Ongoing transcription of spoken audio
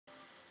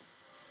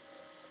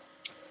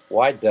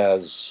Why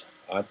does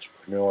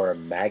Entrepreneur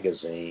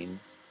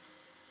Magazine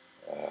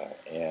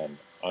and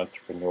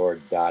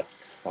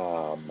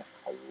Entrepreneur.com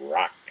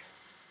rock?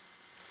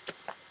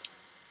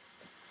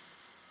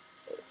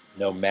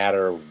 No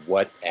matter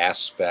what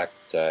aspect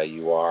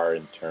you are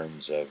in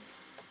terms of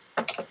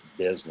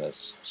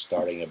business,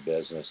 starting a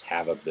business,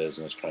 have a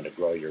business, trying to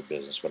grow your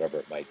business, whatever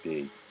it might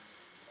be,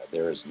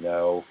 there is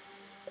no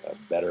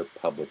better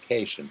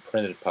publication,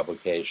 printed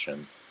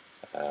publication,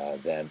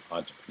 than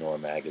Entrepreneur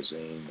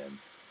Magazine. And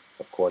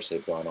of course,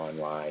 they've gone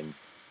online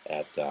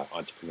at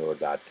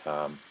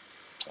entrepreneur.com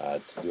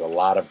to do a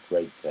lot of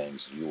great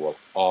things. You will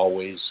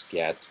always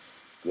get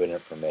good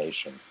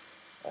information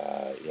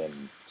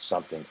in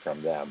something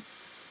from them.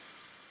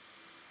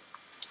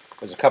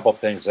 There's a couple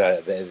things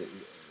that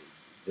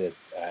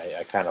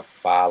I kind of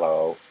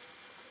follow.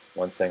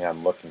 One thing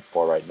I'm looking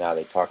for right now,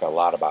 they talk a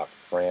lot about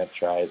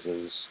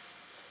franchises.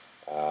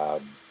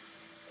 Um,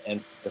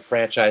 and the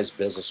franchise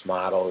business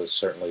model is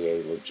certainly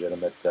a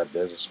legitimate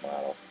business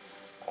model.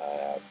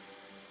 Uh,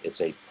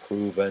 it's a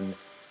proven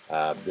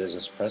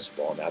business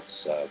principle, and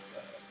that's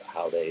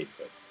how they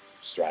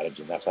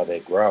strategy, and that's how they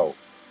grow.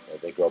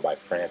 They grow by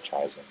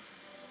franchising,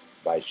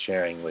 by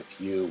sharing with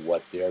you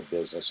what their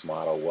business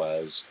model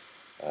was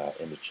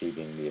in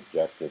achieving the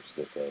objectives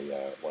that they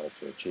wanted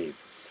to achieve.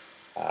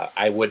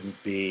 I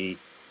wouldn't be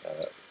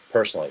uh,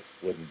 personally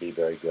wouldn't be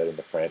very good in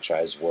the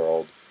franchise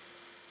world.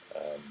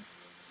 Um,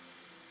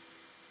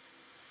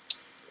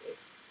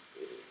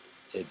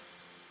 it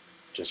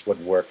just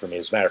wouldn't work for me.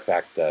 As a matter of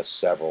fact,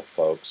 several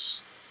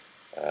folks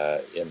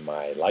in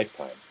my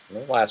lifetime, in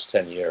the last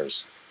 10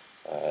 years,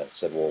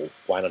 said, well,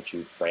 why don't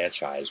you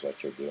franchise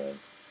what you're doing?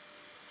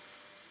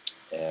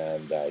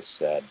 And I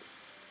said,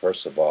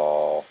 first of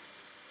all,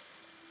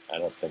 I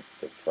don't think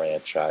the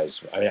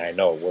franchise, I mean, I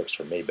know it works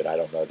for me, but I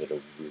don't know that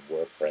it would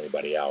work for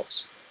anybody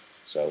else.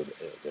 So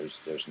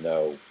there's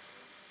no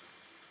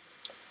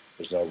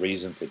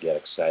reason to get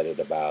excited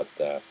about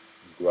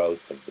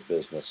growth of the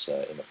business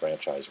in the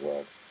franchise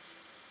world.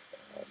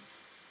 Um,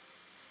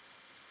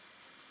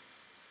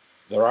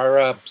 there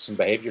are some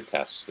behavior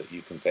tests that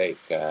you can take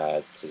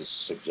to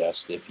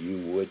suggest if you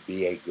would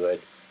be a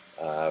good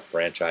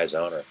franchise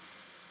owner.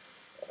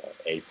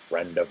 A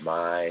friend of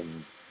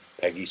mine,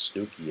 Peggy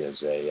Stuckey,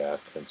 is a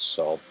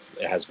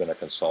has been a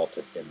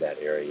consultant in that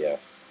area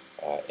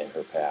in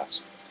her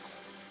past.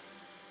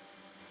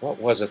 What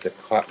was it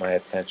that caught my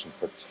attention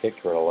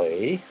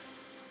particularly?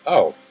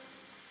 Oh,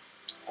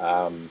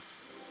 um,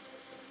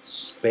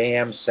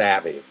 spam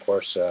savvy. Of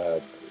course,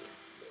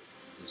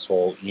 this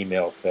whole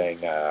email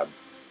thing. I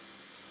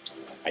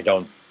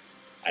don't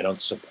I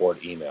don't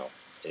support email.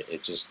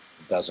 It just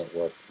doesn't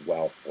work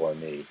well for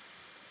me.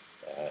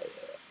 Uh,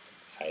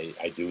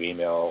 I do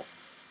email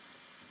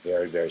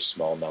very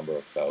small number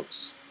of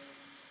folks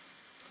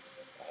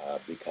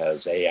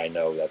because I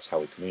know that's how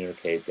we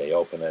communicate. They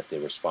open it, they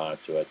respond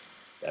to it.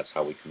 That's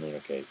how we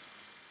communicate.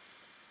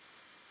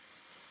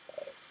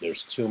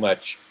 There's too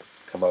much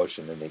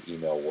commotion in the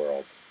email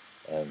world,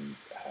 and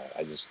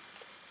I just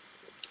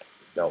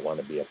don't want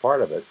to be a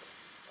part of it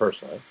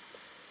personally.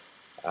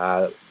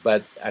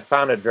 But I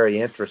found it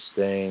very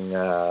interesting.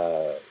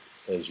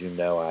 As you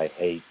know,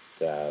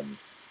 um,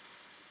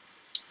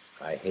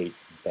 I hate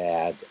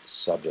bad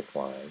subject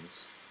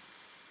lines.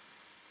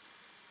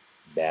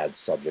 Bad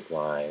subject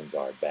lines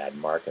are bad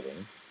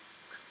marketing.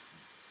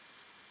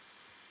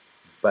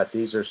 But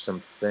these are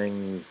some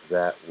things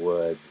that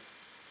would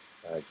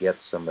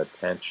get some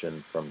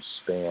attention from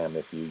spam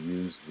if you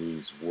use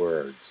these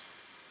words.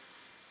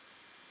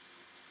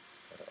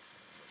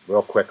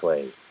 Real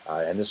quickly,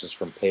 and this is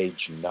from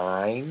page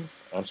 9,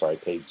 I'm sorry,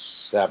 page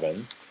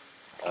 7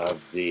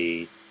 of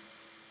the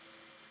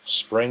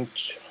spring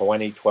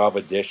 2012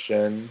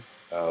 edition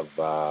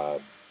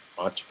of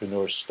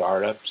Entrepreneur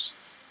Startups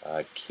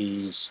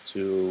Keys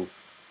to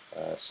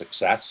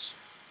Success.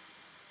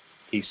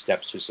 Key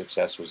Steps to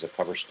Success was the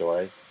cover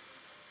story.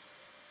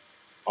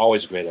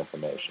 Always great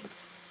information.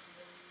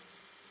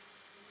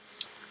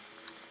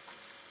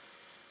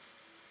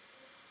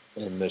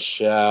 And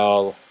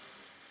Michelle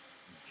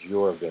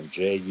Juergen,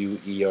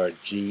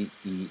 Juergen,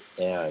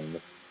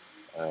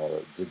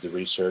 did the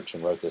research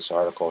and wrote this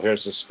article.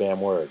 Here's the spam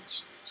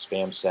words.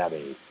 Spam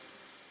savvy.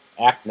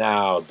 Act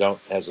now,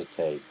 don't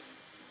hesitate.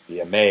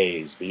 Be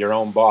amazed, be your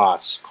own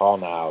boss. Call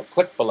now,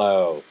 click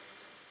below.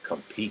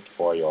 Compete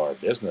for your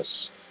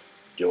business.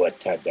 Do it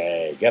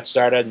today. Get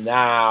started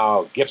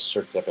now. Gift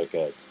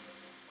certificate.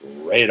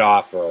 Great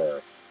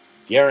offer.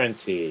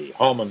 Guarantee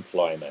home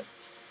employment.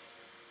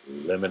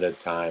 Limited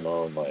time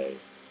only.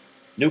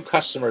 New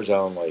customers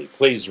only.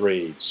 Please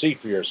read. See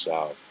for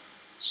yourself.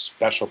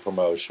 Special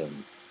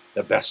promotion.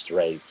 The best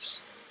rates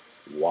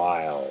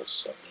while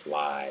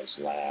supplies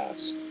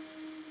last.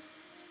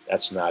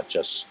 That's not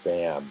just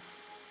spam.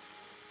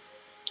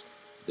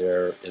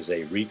 There is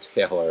a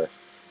retailer,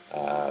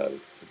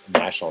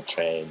 national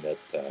chain,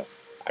 that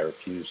I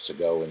refused to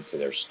go into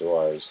their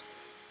stores.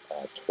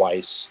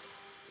 Twice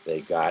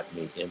they got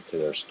me into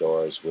their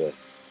stores with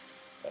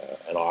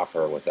an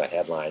offer with a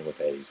headline with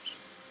a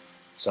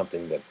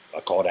something that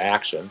a call to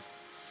action.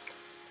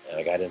 And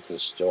I got into the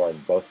store,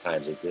 and both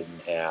times it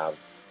didn't have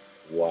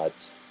what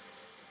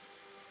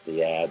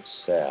the ad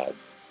said,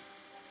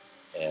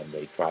 and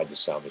they tried to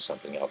sell me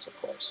something else. Of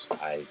course,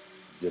 I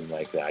didn't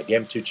like that. I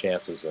gave them two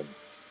chances, and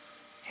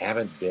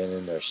haven't been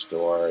in their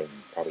store in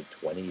probably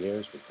 20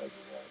 years because of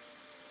that.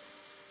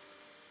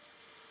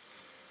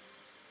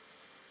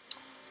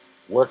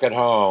 Work at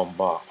home,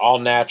 all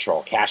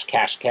natural, cash,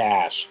 cash,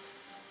 cash,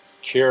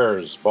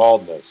 cures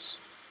baldness.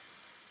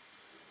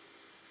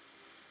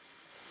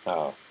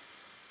 Oh,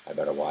 I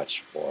better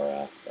watch for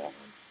that one.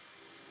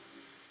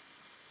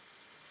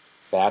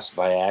 Fast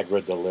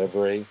Viagra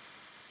delivery.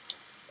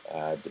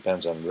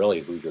 Depends on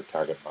really who your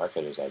target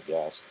market is, I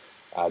guess.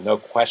 No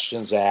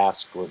questions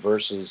asked,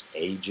 reverses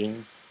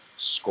aging,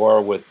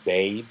 score with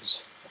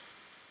babes,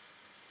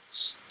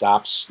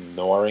 stop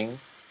snoring.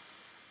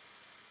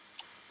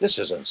 This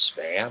isn't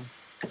spam.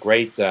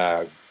 Great.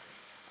 I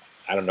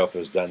don't know if it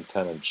was done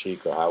tongue in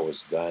cheek or how it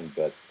was done,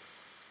 but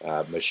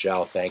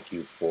Michelle, thank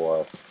you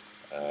for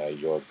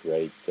your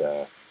great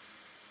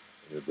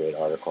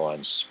article on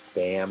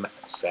spam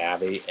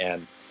savvy.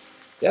 And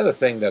the other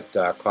thing that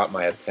caught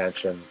my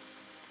attention,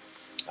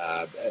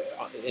 uh,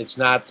 it's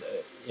not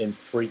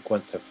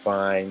infrequent to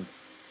find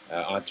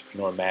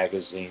Entrepreneur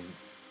Magazine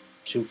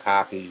two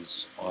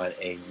copies on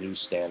a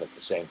newsstand at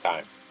the same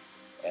time,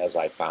 as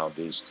I found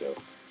these two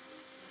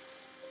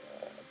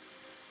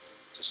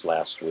just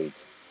last week.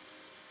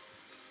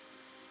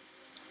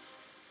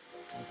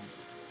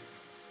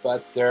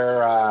 But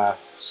their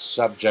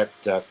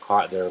subject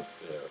caught their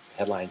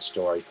headline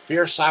story: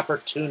 fierce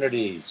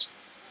opportunities.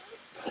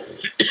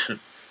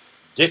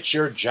 Ditch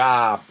your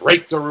job,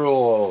 break the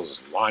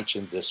rules, launch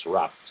and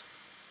disrupt.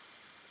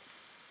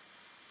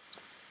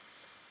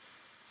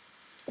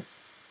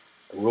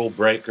 The rule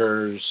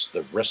breakers,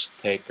 the risk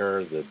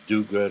taker, the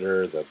do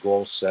gooder, the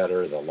goal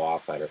setter, the law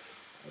fighter.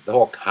 The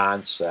whole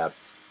concept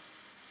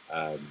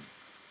um,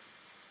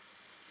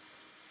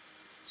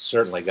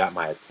 certainly got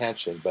my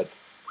attention, but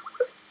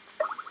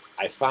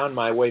I found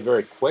my way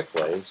very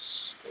quickly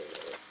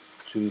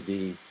to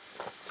the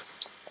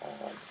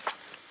uh,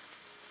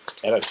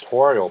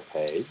 editorial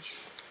page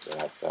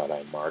that I thought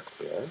I marked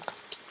here.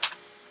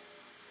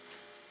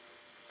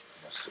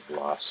 Must have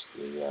lost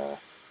the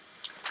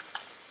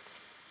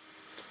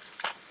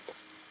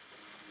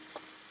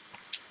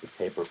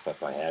paper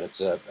clip I had.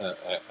 It's a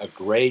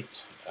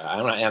great, and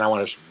I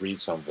want to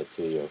read some of it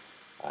to you.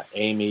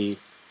 Amy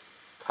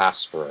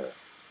Cosper,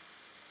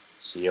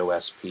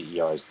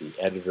 Cosper, is the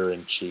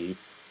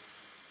editor-in-chief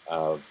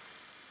of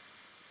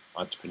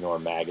Entrepreneur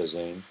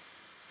Magazine.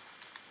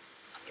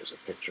 There's a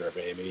picture of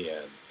Amy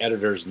and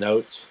editor's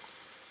notes.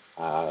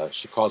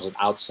 She calls it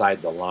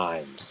Outside the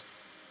Lines.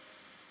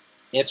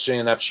 Interesting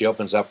enough, she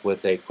opens up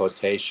with a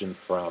quotation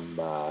from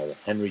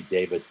Henry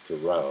David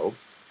Thoreau.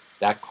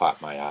 That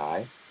caught my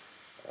eye.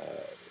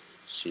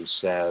 She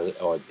said,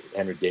 or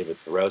Henry David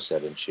Thoreau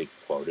said, and she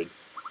quoted,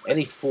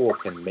 "Any fool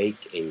can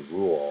make a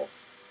rule,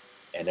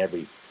 and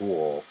every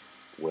fool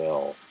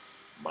will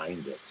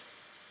mind it."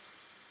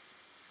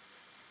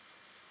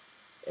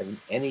 And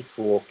any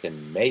fool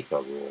can make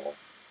a rule,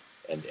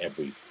 and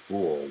every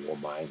fool will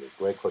mind it.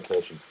 Great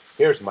quotation.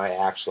 Here's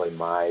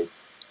my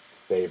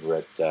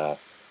favorite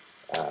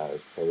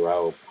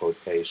Thoreau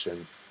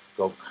quotation: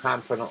 "Go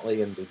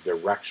confidently in the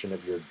direction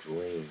of your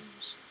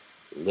dreams.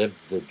 Live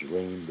the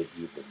dream that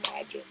you've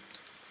imagined."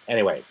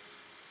 Anyway,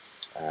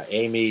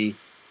 Amy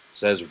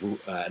says,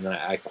 and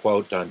I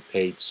quote on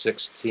page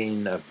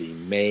 16 of the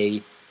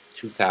May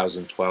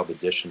 2012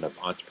 edition of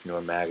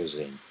Entrepreneur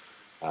Magazine,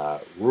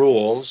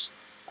 rules.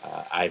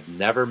 I've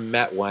never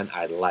met one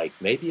I like.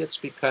 Maybe it's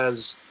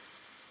because,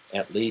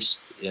 at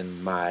least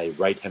in my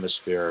right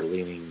hemisphere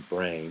leaning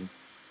brain,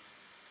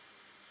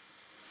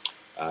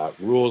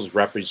 rules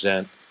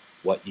represent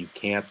what you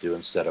can't do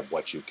instead of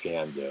what you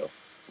can do.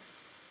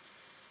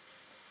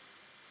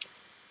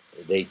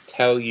 They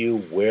tell you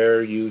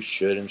where you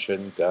should and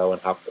shouldn't go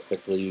and how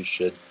quickly you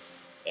should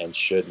and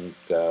shouldn't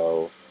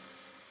go.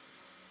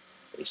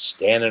 They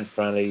stand in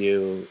front of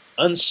you,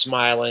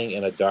 unsmiling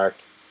in a dark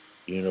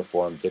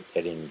uniform,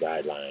 dictating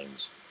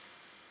guidelines.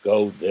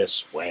 Go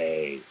this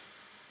way,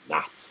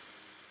 not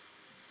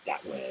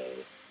that way.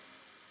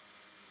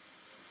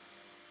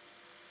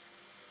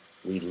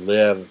 We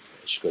live,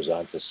 she goes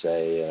on to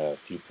say a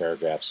few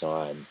paragraphs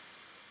on,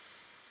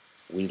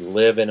 we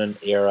live in an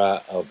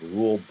era of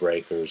rule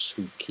breakers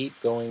who keep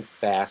going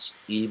fast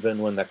even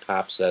when the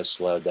cop says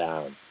slow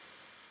down.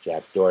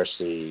 Jack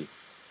Dorsey,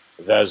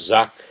 the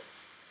Zuck,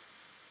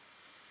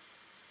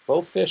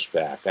 Bo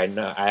Fishback. I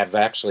know I have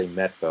actually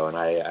met Bo, and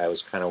I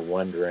was kind of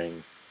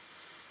wondering.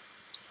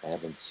 I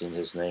haven't seen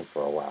his name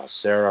for a while.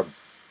 Sarah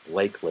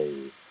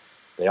Blakely.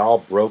 They all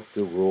broke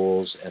the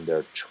rules, and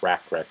their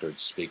track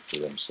records speak for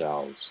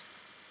themselves.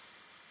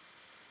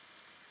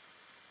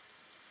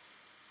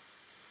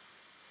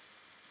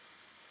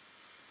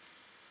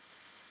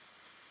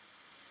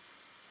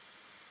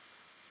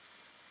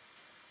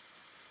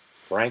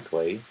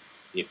 Frankly,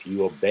 if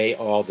you obey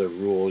all the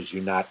rules, you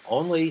not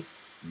only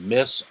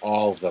miss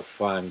all the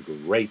fun,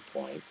 great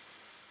point.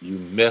 You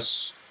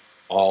miss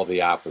all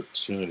the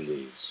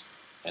opportunities.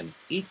 An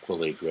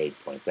equally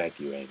great point. Thank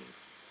you, Amy.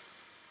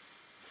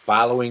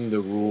 Following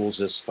the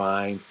rules is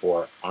fine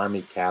for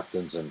Army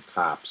captains and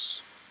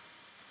cops,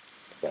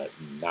 but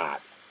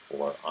not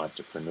for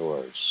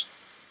entrepreneurs.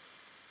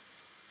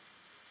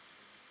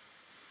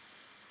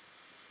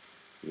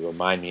 You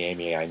remind me,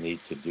 Amy, I need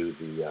to do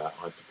the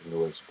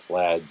Entrepreneur's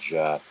Pledge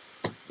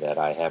that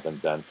I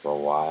haven't done for a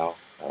while.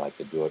 I like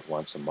to do it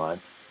once a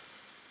month.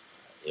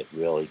 It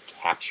really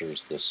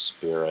captures the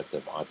spirit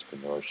of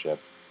entrepreneurship.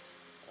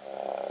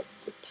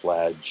 The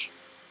pledge,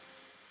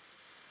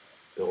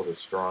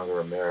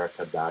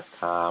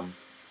 buildastrongeramerica.com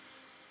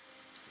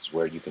is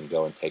where you can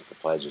go and take the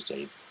pledge. It's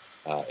a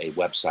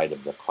website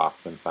of the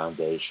Kauffman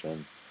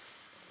Foundation,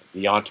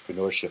 the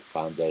Entrepreneurship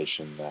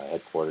Foundation,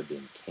 headquartered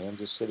in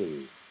Kansas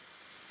City.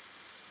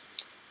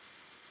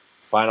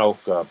 Final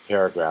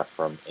paragraph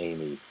from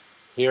Amy.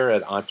 Here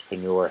at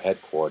Entrepreneur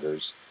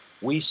Headquarters,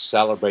 we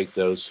celebrate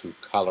those who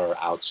color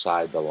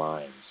outside the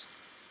lines.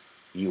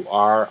 You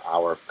are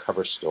our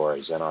cover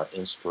stories and our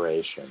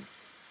inspiration.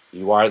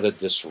 You are the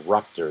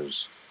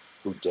disruptors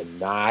who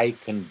deny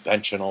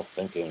conventional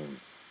thinking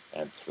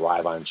and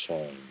thrive on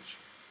change.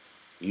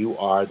 You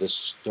are the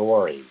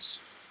stories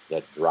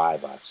that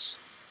drive us.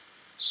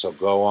 So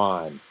go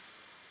on.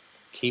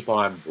 Keep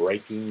on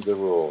breaking the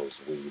rules.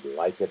 We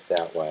like it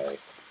that way.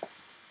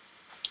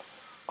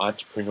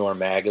 Entrepreneur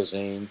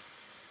Magazine,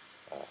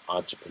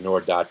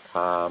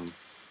 entrepreneur.com.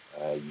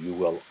 You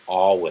will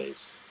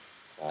always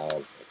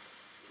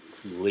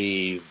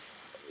leave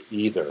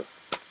either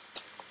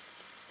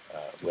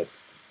with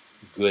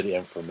good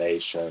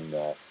information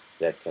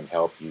that can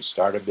help you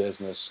start a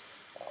business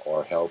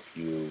or help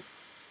you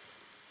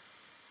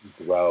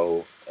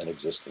grow an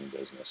existing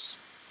business.